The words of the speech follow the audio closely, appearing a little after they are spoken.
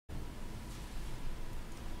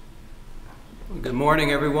Well, good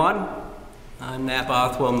morning, everyone. I'm Nap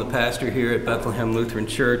Othwell. I'm the pastor here at Bethlehem Lutheran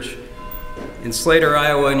Church in Slater,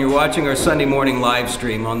 Iowa, and you're watching our Sunday morning live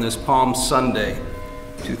stream on this Palm Sunday,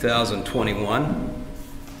 2021.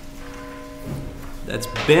 That's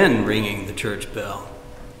Ben ringing the church bell.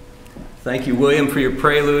 Thank you, William, for your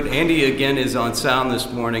prelude. Andy again is on sound this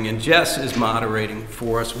morning, and Jess is moderating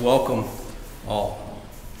for us. Welcome all.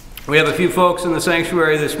 We have a few folks in the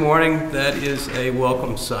sanctuary this morning. That is a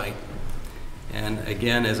welcome sight. And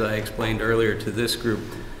again, as I explained earlier to this group,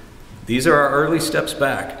 these are our early steps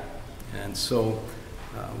back. And so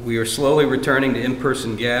we are slowly returning to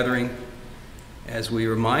in-person gathering as we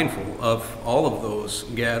are mindful of all of those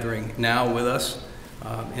gathering now with us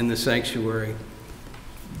in the sanctuary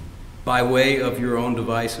by way of your own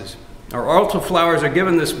devices. Our altar flowers are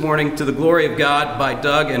given this morning to the glory of God by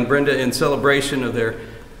Doug and Brenda in celebration of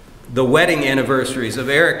the wedding anniversaries of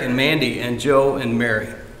Eric and Mandy and Joe and Mary.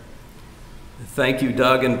 Thank you,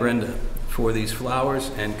 Doug and Brenda, for these flowers,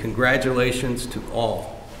 and congratulations to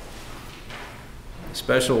all. A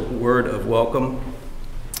special word of welcome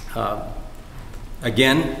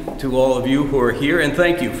again to all of you who are here, and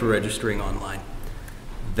thank you for registering online.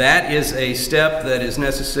 That is a step that is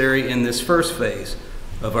necessary in this first phase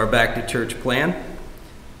of our Back to Church plan.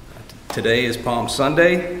 Today is Palm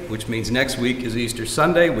Sunday, which means next week is Easter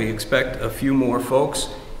Sunday. We expect a few more folks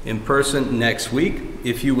in person next week.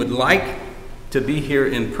 If you would like to be here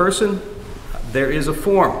in person, there is a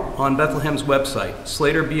form on Bethlehem's website,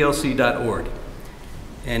 slaterblc.org.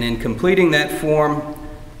 And in completing that form,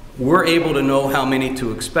 we're able to know how many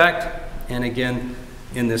to expect. And again,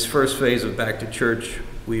 in this first phase of Back to Church,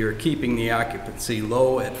 we are keeping the occupancy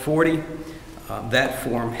low at 40. That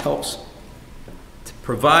form helps to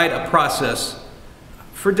provide a process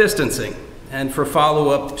for distancing and for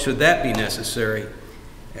follow-up should that be necessary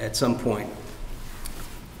at some point.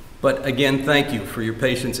 But again, thank you for your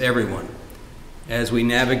patience, everyone, as we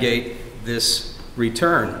navigate this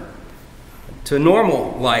return to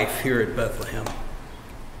normal life here at Bethlehem.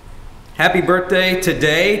 Happy birthday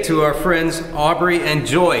today to our friends Aubrey and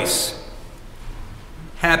Joyce.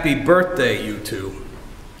 Happy birthday, you two.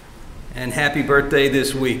 And happy birthday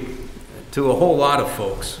this week to a whole lot of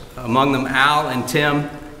folks, among them Al and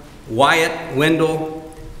Tim, Wyatt,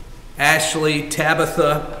 Wendell, Ashley,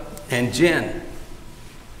 Tabitha, and Jen.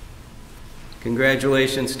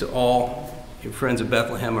 Congratulations to all. Your friends of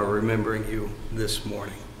Bethlehem are remembering you this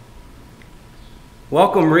morning.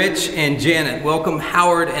 Welcome Rich and Janet. Welcome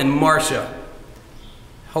Howard and Marcia.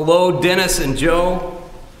 Hello Dennis and Joe,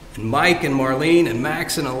 and Mike and Marlene and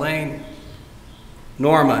Max and Elaine.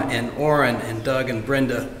 Norma and Orrin and Doug and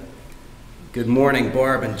Brenda. Good morning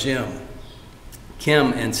Barb and Jim.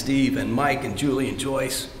 Kim and Steve and Mike and Julie and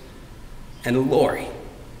Joyce. And Lori.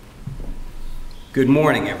 Good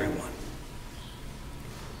morning, everyone.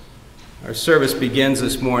 Our service begins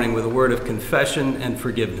this morning with a word of confession and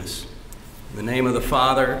forgiveness. In the name of the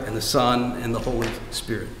Father, and the Son, and the Holy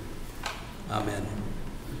Spirit. Amen.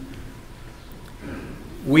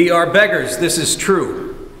 We are beggars, this is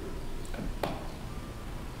true.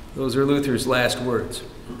 Those are Luther's last words.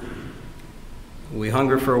 We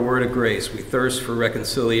hunger for a word of grace. We thirst for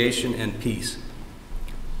reconciliation and peace.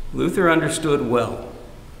 Luther understood well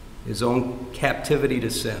his own captivity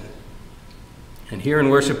to sin. And here in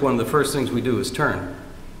worship, one of the first things we do is turn.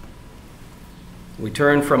 We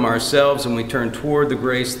turn from ourselves and we turn toward the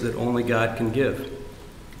grace that only God can give.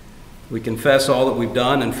 We confess all that we've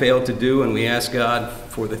done and failed to do, and we ask God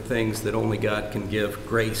for the things that only God can give: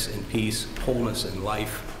 grace and peace, wholeness and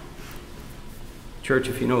life. Church,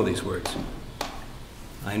 if you know these words,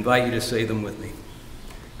 I invite you to say them with me.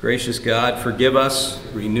 Gracious God, forgive us,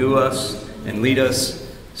 renew us, and lead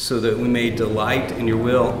us so that we may delight in your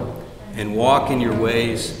will and walk in your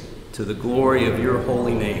ways to the glory of your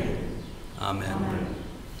holy name. Amen.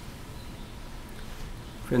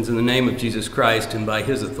 Friends, in the name of Jesus Christ and by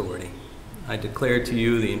his authority, I declare to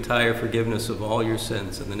you the entire forgiveness of all your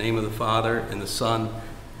sins in the name of the Father and the Son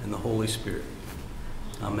and the Holy Spirit.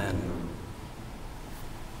 Amen.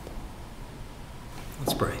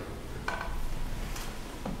 Let's pray.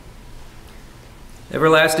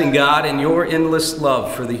 Everlasting God, in your endless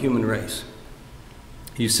love for the human race,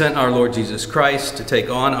 you sent our Lord Jesus Christ to take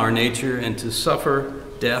on our nature and to suffer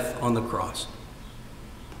death on the cross.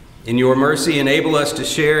 In your mercy, enable us to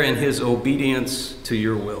share in his obedience to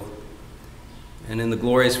your will and in the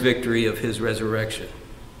glorious victory of his resurrection.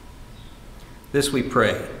 This we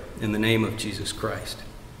pray in the name of Jesus Christ,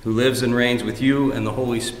 who lives and reigns with you and the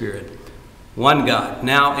Holy Spirit, one God,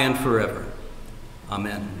 now and forever.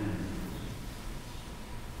 Amen.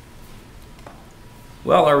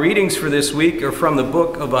 Well, our readings for this week are from the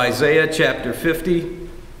book of Isaiah, chapter 50,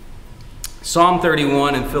 Psalm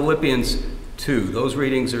 31, and Philippians 2. Those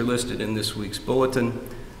readings are listed in this week's bulletin,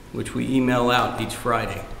 which we email out each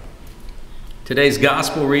Friday. Today's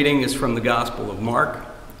gospel reading is from the Gospel of Mark,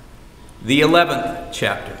 the 11th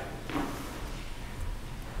chapter.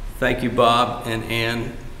 Thank you, Bob and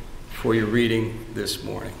Ann, for your reading this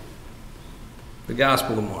morning. The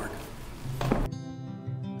Gospel of Mark.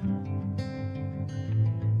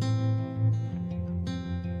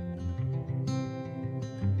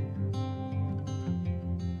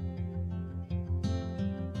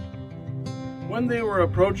 When they were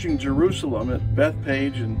approaching Jerusalem at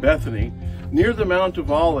Bethpage and Bethany, near the Mount of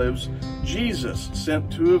Olives, Jesus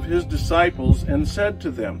sent two of his disciples and said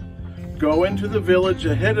to them, "Go into the village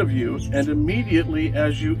ahead of you, and immediately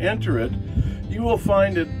as you enter it, you will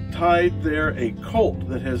find it tied there a colt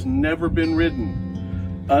that has never been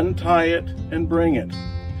ridden. Untie it and bring it.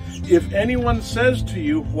 If anyone says to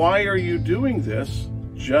you, 'Why are you doing this?'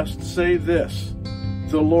 just say this,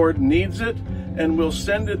 'The Lord needs it, and will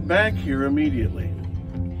send it back here immediately.'"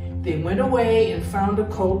 They went away and found a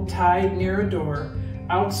colt tied near a door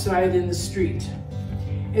outside in the street.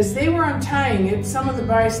 As they were untying it, some of the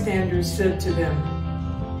bystanders said to them,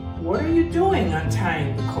 "What are you doing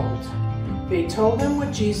untying the colt?" They told them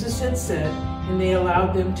what Jesus had said, and they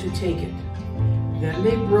allowed them to take it. Then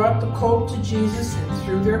they brought the colt to Jesus and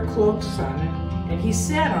threw their cloaks on it, and he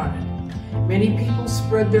sat on it. Many people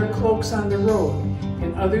spread their cloaks on the road,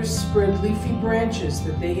 and others spread leafy branches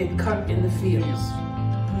that they had cut in the fields.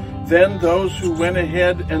 Then those who went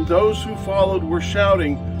ahead and those who followed were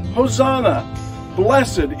shouting, "Hosanna!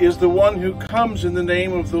 Blessed is the one who comes in the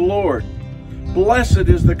name of the Lord. Blessed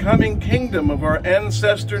is the coming kingdom of our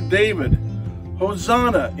ancestor David.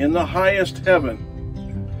 Hosanna in the highest heaven."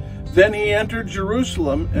 Then he entered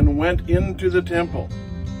Jerusalem and went into the temple.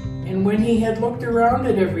 And when he had looked around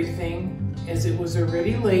at everything, as it was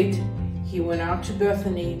already late, he went out to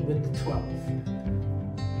Bethany with the 12.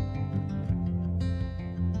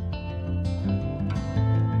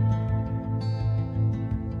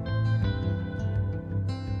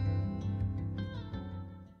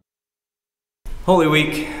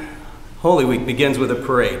 Holy Week begins with a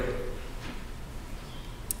parade.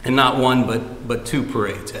 And not one, but two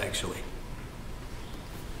parades, actually.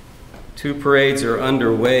 Two parades are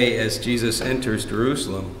underway as Jesus enters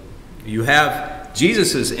Jerusalem. You have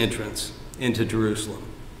Jesus' entrance into Jerusalem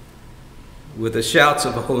with the shouts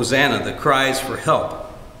of Hosanna, the cries for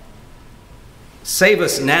help. "Save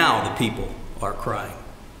us now," the people are crying.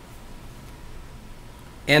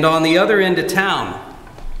 And on the other end of town,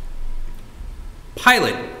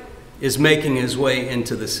 Pilate is making his way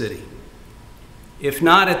into the city. If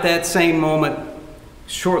not at that same moment,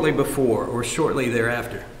 shortly before or shortly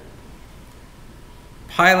thereafter.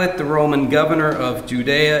 Pilate, the Roman governor of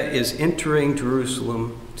Judea, is entering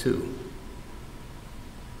Jerusalem too.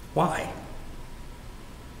 Why?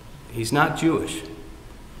 He's not Jewish.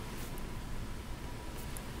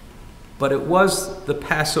 But it was the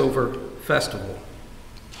Passover festival.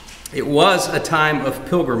 It was a time of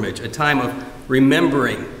pilgrimage, a time of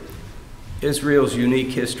remembering Israel's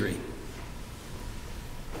unique history.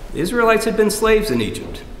 The Israelites had been slaves in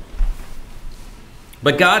Egypt.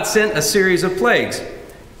 But God sent a series of plagues.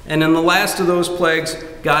 And in the last of those plagues,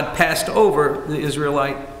 God passed over the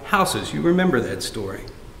Israelite houses. You remember that story.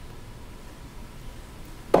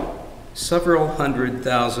 Several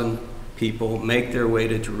 100,000 people make their way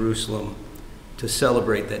to Jerusalem to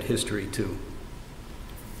celebrate that history too.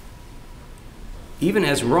 Even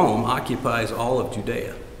as Rome occupies all of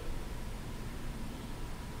Judea.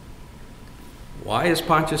 Why is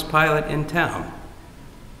Pontius Pilate in town?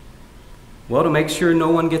 Well, to make sure no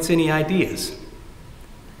one gets any ideas.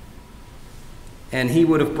 And he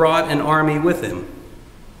would have brought an army with him.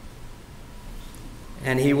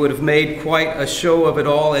 And he would have made quite a show of it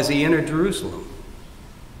all as he entered Jerusalem.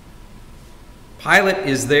 Pilate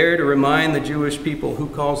is there to remind the Jewish people who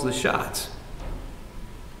calls the shots.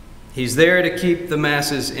 He's there to keep the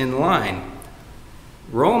masses in line.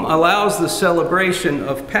 Rome allows the celebration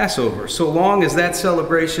of Passover, so long as that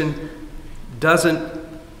celebration doesn't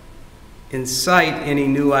incite any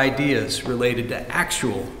new ideas related to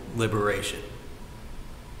actual liberation.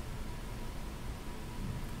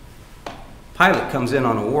 Pilate comes in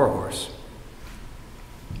on a war horse.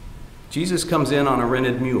 Jesus comes in on a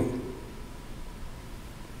rented mule.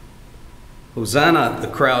 Hosanna, the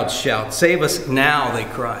crowds shout. Save us now, they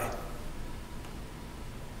cry.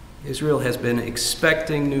 Israel has been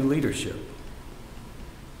expecting new leadership.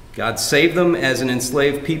 God saved them as an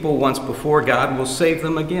enslaved people once before. God will save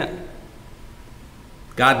them again.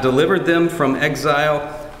 God delivered them from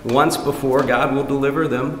exile once before. God will deliver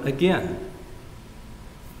them again.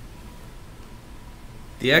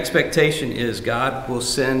 The expectation is God will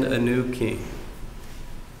send a new king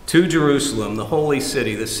to Jerusalem, the holy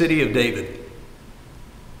city, the city of David.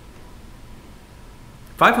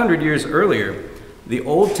 500 years earlier, the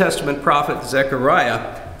Old Testament prophet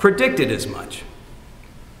Zechariah predicted as much.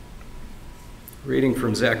 Reading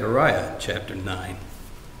from Zechariah chapter 9.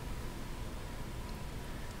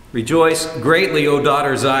 Rejoice greatly, O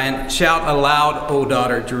daughter Zion. Shout aloud, O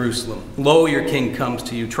daughter Jerusalem. Lo, your king comes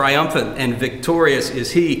to you. Triumphant and victorious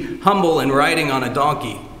is he, humble and riding on a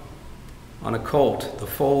donkey, on a colt, the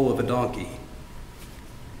foal of a donkey.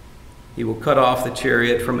 He will cut off the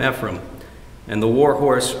chariot from Ephraim, and the war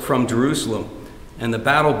horse from Jerusalem, and the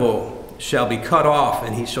battle bow shall be cut off,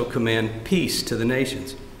 and he shall command peace to the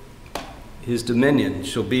nations. His dominion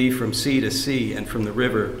shall be from sea to sea, and from the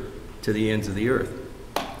river to the ends of the earth.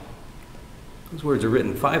 Those words are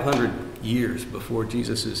written 500 years before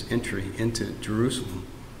Jesus' entry into Jerusalem.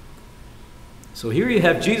 So here you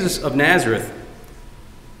have Jesus of Nazareth,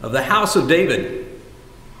 of the house of David,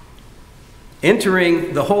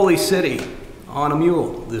 entering the holy city on a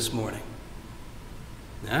mule this morning.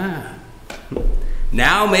 Now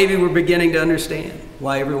maybe we're beginning to understand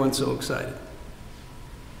why everyone's so excited.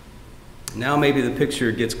 Now maybe the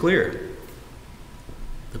picture gets clearer.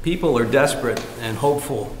 The people are desperate and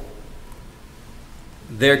hopeful.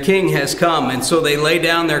 Their king has come, and so they lay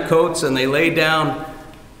down their coats and they lay down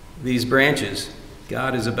these branches.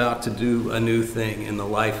 God is about to do a new thing in the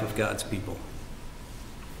life of God's people.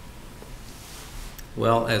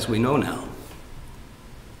 Well, as we know now,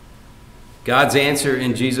 God's answer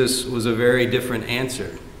in Jesus was a very different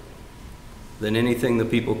answer than anything the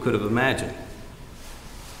people could have imagined.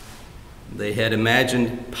 They had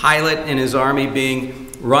imagined Pilate and his army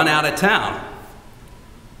being run out of town.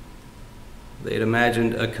 They'd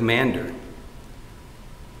imagined a commander.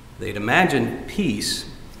 They'd imagined peace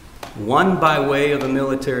won by way of a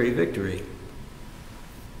military victory.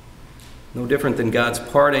 No different than God's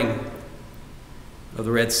parting of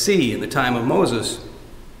the Red Sea in the time of Moses.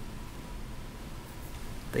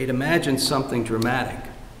 They'd imagined something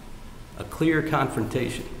dramatic, a clear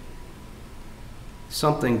confrontation,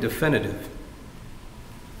 something definitive.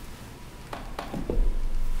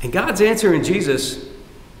 And God's answer in Jesus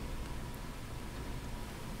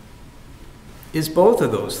is both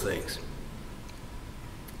of those things.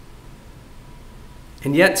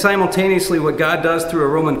 And yet, simultaneously, what God does through a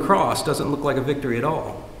Roman cross doesn't look like a victory at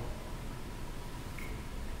all.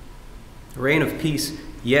 A reign of peace,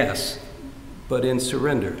 yes, but in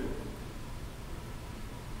surrender.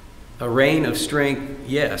 A reign of strength,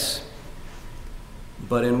 yes,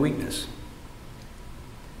 but in weakness.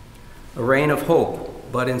 A reign of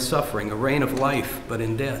hope, but in suffering. A reign of life, but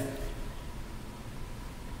in death.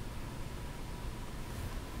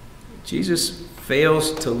 Jesus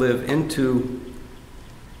fails to live into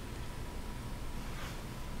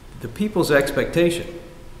the people's expectation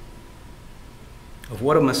of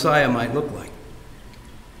what a Messiah might look like.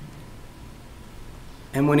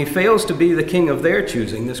 And when he fails to be the king of their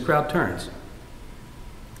choosing, this crowd turns.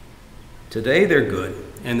 Today they're good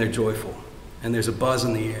and they're joyful and there's a buzz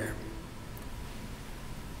in the air.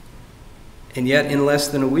 And yet in less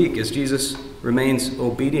than a week, as Jesus remains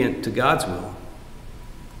obedient to God's will,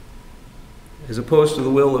 as opposed to the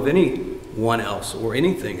will of anyone else or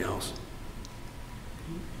anything else,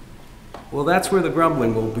 well, that's where the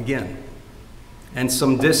grumbling will begin, and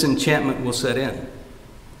some disenchantment will set in.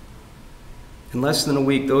 In less than a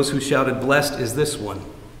week, those who shouted, "Blessed is this one,"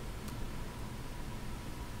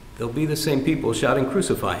 they'll be the same people shouting,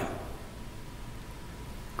 "Crucify him.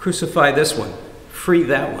 Crucify this one. Free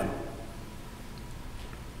that one."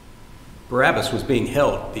 Barabbas was being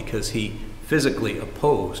held because he physically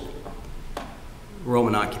opposed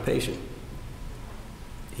Roman occupation.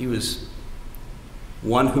 He was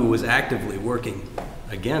one who was actively working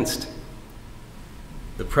against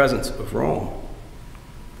the presence of Rome.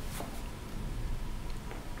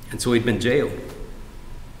 And so he'd been jailed.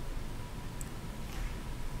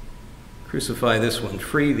 Crucify this one,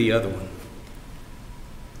 free the other one.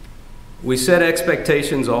 We set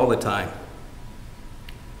expectations all the time.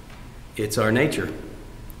 It's our nature.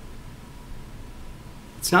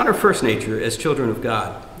 It's not our first nature as children of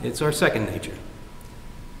God. It's our second nature,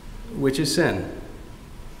 which is sin.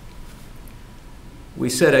 We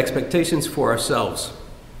set expectations for ourselves.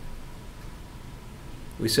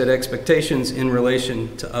 We set expectations in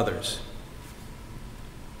relation to others.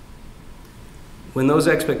 When those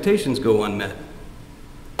expectations go unmet,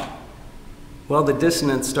 well, the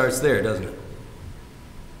dissonance starts there, doesn't it?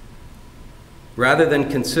 rather than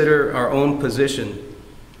consider our own position,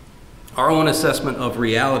 our own assessment of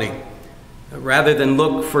reality, rather than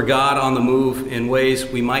look for God on the move in ways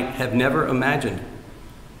we might have never imagined.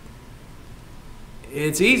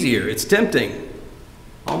 It's easier, it's tempting,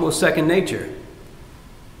 almost second nature,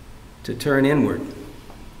 to turn inward,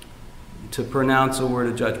 to pronounce a word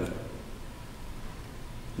of judgment.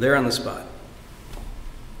 There on the spot.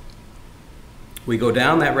 We go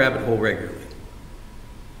down that rabbit hole regularly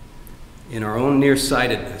in our own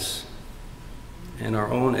nearsightedness and our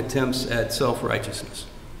own attempts at self-righteousness.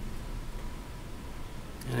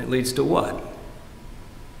 And it leads to what?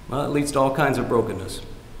 Well, it leads to all kinds of brokenness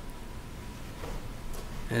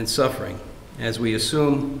and suffering, as we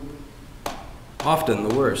assume often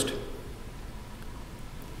the worst.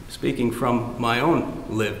 Speaking from my own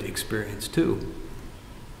lived experience, too.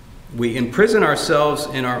 We imprison ourselves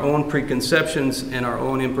in our own preconceptions and our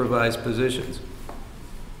own improvised positions.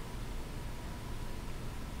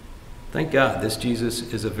 Thank God this Jesus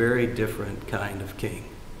is a very different kind of king.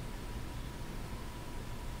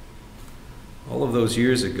 All of those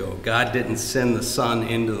years ago, God didn't send the Son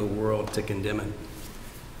into the world to condemn it,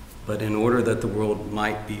 but in order that the world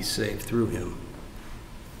might be saved through him.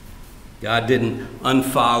 God didn't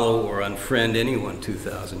unfollow or unfriend anyone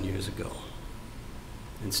 2,000 years ago.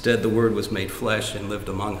 Instead, the Word was made flesh and lived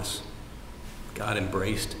among us. God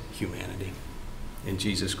embraced humanity in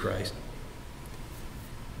Jesus Christ.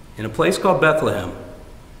 In a place called Bethlehem,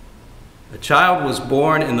 a child was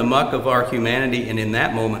born in the muck of our humanity, and in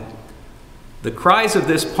that moment, the cries of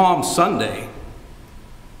this Palm Sunday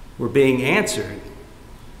were being answered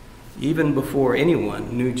even before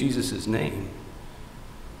anyone knew Jesus' name.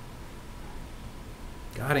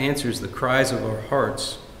 God answers the cries of our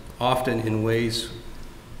hearts, often in ways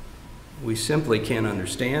we simply can't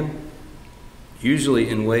understand, usually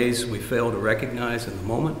in ways we fail to recognize in the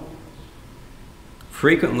moment,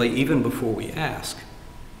 frequently even before we ask.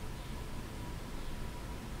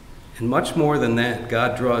 And much more than that,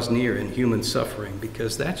 God draws near in human suffering,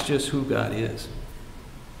 because that's just who God is.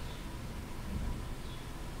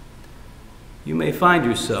 You may find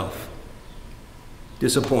yourself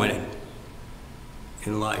disappointed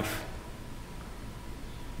in life.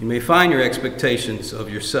 You may find your expectations of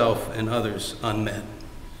yourself and others unmet.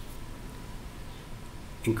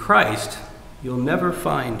 In Christ, you'll never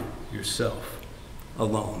find yourself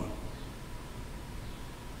alone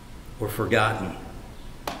or forgotten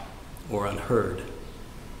or unheard,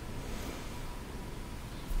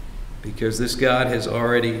 because this God has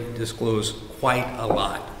already disclosed quite a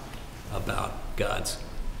lot about God's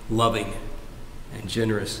loving and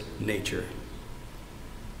generous nature.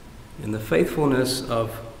 In the faithfulness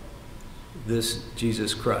of this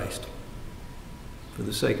Jesus Christ for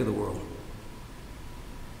the sake of the world.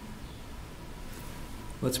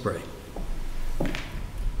 Let's pray.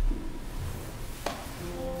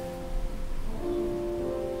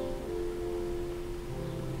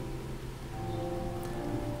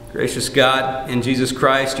 Gracious God, in Jesus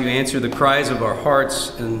Christ, you answer the cries of our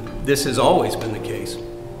hearts, and this has always been the case,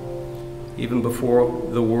 even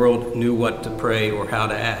before the world knew what to pray or how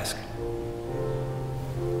to ask.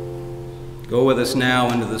 Go with us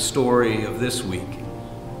now into the story of this week.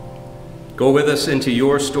 Go with us into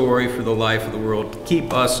your story for the life of the world.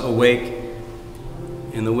 Keep us awake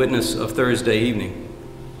in the witness of Thursday evening.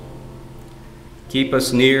 Keep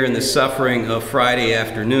us near in the suffering of Friday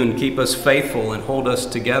afternoon. Keep us faithful and hold us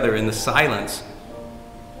together in the silence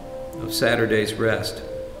of Saturday's rest.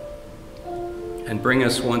 And bring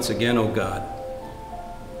us once again, O God,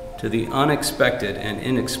 to the unexpected and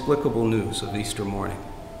inexplicable news of Easter morning.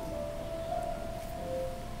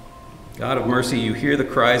 God of mercy, you hear the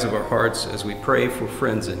cries of our hearts as we pray for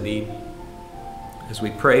friends in need, as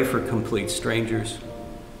we pray for complete strangers,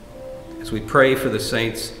 as we pray for the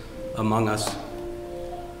saints among us,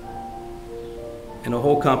 and a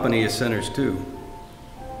whole company of sinners too.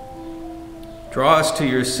 Draw us to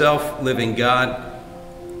yourself, living God.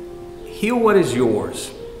 Heal what is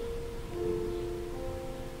yours,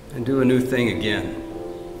 and do a new thing again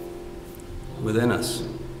within us,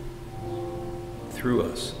 through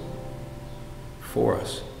us, for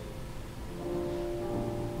us.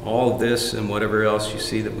 All of this and whatever else you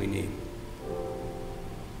see that we need.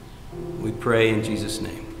 We pray in Jesus'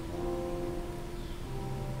 name.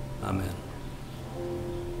 Amen.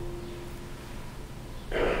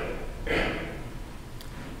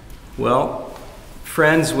 Well,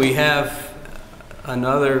 friends, we have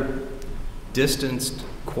another distanced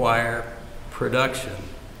choir production.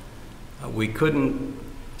 We couldn't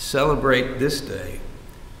celebrate this day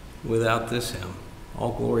without this hymn.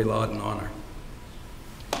 All glory, laud, and honor.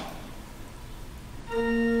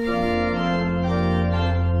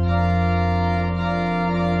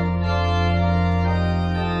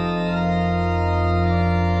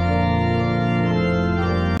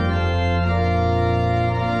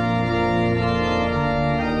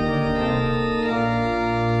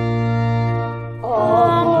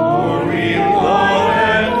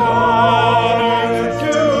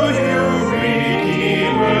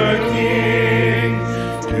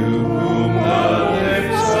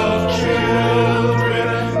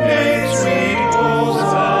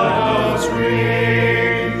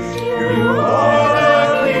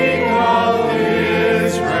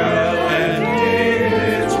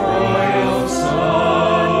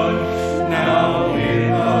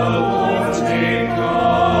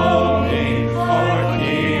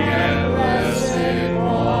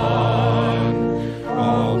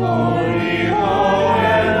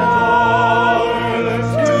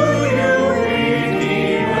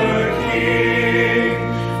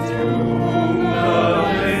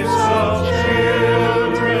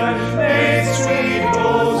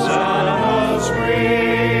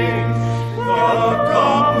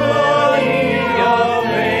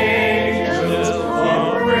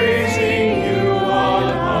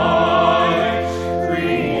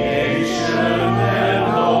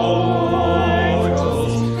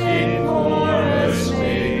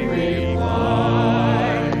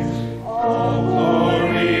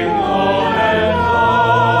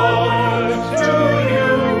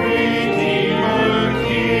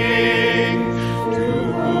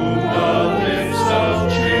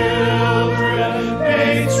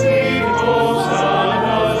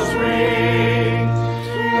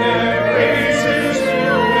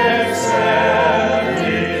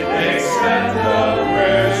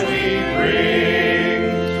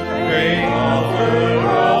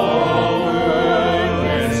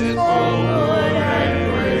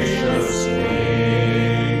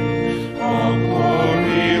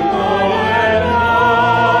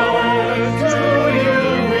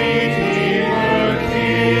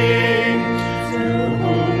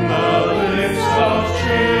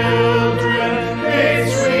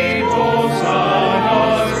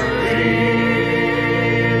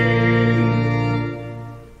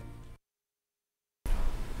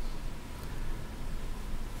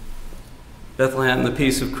 Bethlehem, the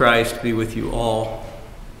peace of Christ be with you all.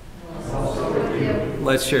 Also with you.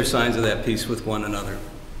 Let's share signs of that peace with one another.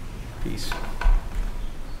 Peace.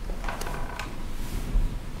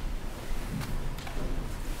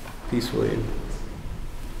 Peace, William.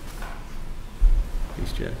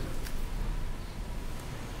 Peace, Jeff.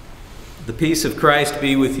 The peace of Christ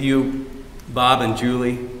be with you, Bob and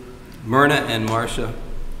Julie, Myrna and Marcia.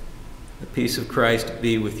 The peace of Christ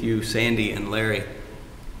be with you, Sandy and Larry.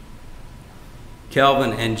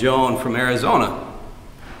 Kelvin and Joan from Arizona.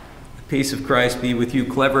 The peace of Christ be with you,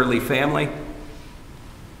 Cleverly family.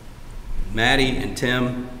 Maddie and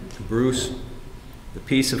Tim and Bruce. The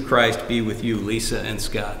peace of Christ be with you, Lisa and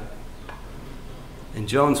Scott. And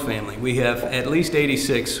Joan's family. We have at least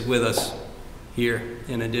 86 with us here,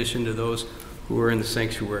 in addition to those who are in the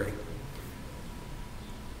sanctuary.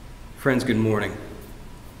 Friends, good morning.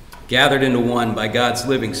 Gathered into one by God's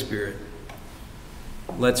living Spirit,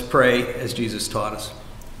 let's pray as Jesus taught us.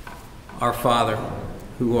 Our Father,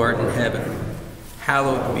 who art in heaven,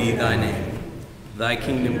 hallowed be thy name. Thy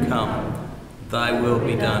kingdom come, thy will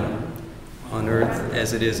be done, on earth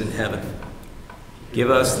as it is in heaven.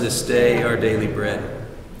 Give us this day our daily bread,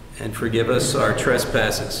 and forgive us our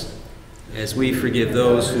trespasses, as we forgive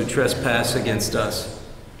those who trespass against us.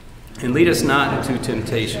 And lead us not into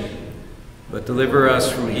temptation, but deliver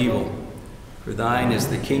us from evil. For thine is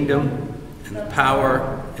the kingdom, and the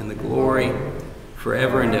power, and the glory,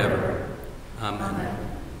 forever and ever. Amen.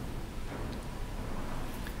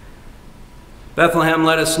 Bethlehem,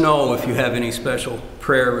 let us know if you have any special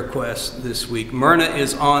prayer requests this week. Myrna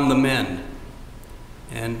is on the mend,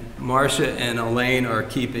 and Marcia and Elaine are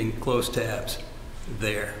keeping close tabs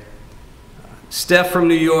there. Steph from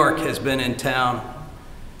New York has been in town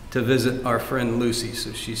to visit our friend Lucy,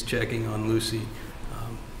 so she's checking on Lucy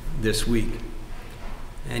this week.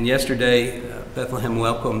 And yesterday, Bethlehem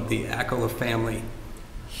welcomed the Accola family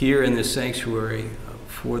here in this sanctuary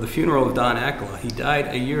for the funeral of Don Accola. He died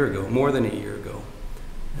a year ago, more than a year ago.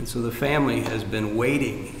 And so the family has been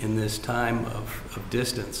waiting in this time of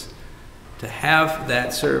distance to have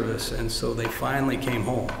that service, and so they finally came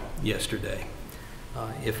home yesterday,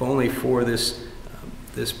 if only for this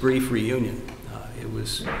brief reunion. It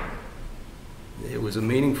was a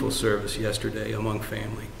meaningful service yesterday among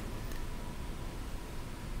family.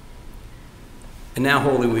 And now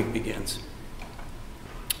Holy Week begins.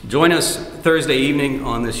 Join us Thursday evening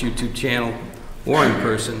on this YouTube channel or in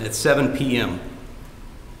person at 7 p.m.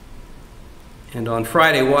 And on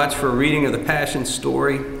Friday, watch for a reading of the Passion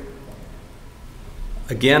story,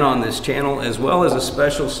 again on this channel, as well as a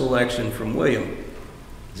special selection from William.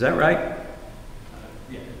 Is that right?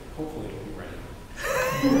 Yeah, hopefully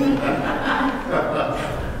it'll be ready.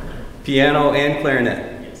 Piano and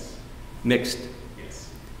clarinet? Yes. Mixed? Yes.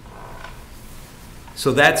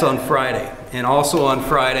 So that's on Friday. And also on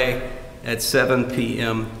Friday at 7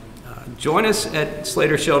 p.m., join us at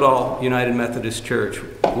Slater-Sheldall United Methodist Church.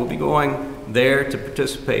 We'll be going there to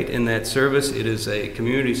participate in that service. It is a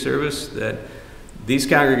community service that these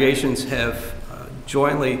congregations have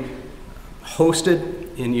jointly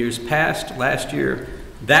hosted in years past. Last year,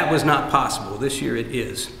 that was not possible. This year it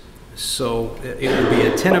is. So it will be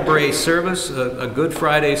a Tenebrae service, a Good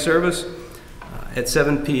Friday service at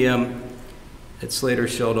 7 p.m. at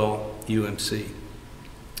Slater-Sheldall UMC.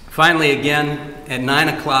 Finally, again, at 9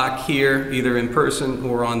 o'clock here, either in person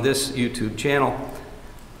or on this YouTube channel,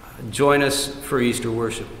 join us for Easter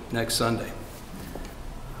worship next Sunday.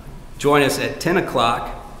 Join us at 10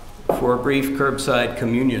 o'clock for a brief curbside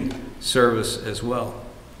communion service as well.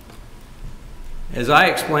 As I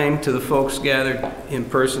explained to the folks gathered in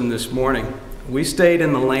person this morning, we stayed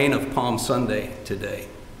in the lane of Palm Sunday today.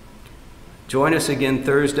 Join us again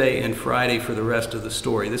Thursday and Friday for the rest of the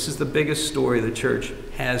story. This is the biggest story the church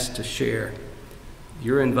has to share.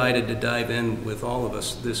 You're invited to dive in with all of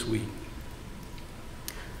us this week.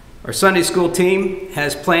 Our Sunday school team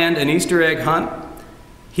has planned an Easter egg hunt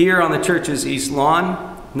here on the church's east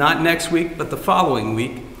lawn, not next week, but the following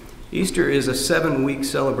week. Easter is a 7-week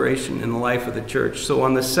celebration in the life of the church. So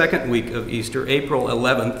on the second week of Easter, April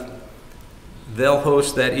 11th, they'll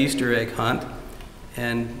host that Easter egg hunt.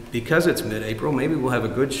 And because it's mid-April, maybe we'll have a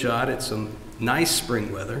good shot at some nice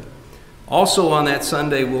spring weather. Also on that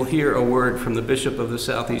Sunday, we'll hear a word from the Bishop of the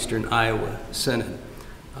Southeastern Iowa Synod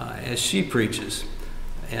as she preaches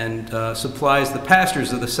and supplies the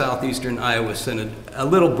pastors of the Southeastern Iowa Synod a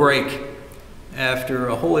little break after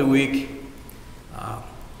a Holy Week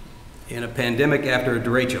in a pandemic after a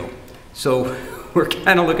derecho. So we're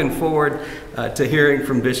kind of looking forward to hearing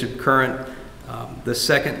from Bishop Current the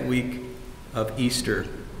second week of Easter.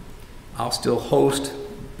 I'll still host,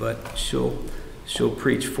 but she'll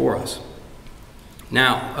preach for us.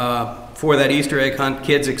 Now, for that Easter egg hunt,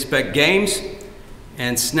 kids expect games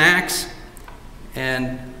and snacks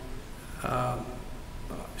and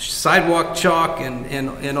sidewalk chalk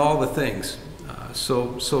and all the things.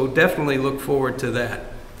 So definitely look forward to that.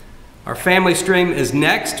 Our family stream is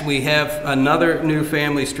next. We have another new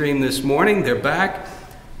family stream this morning. They're back.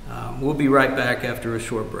 We'll be right back after a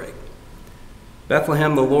short break.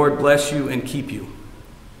 Bethlehem, the Lord bless you and keep you.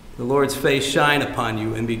 The Lord's face shine upon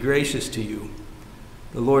you and be gracious to you.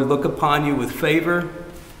 The Lord look upon you with favor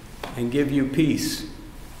and give you peace.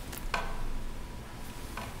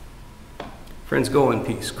 Friends, go in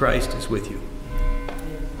peace. Christ is with you.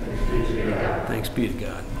 Thanks be to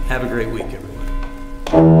God. Have a great week,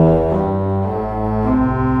 everyone.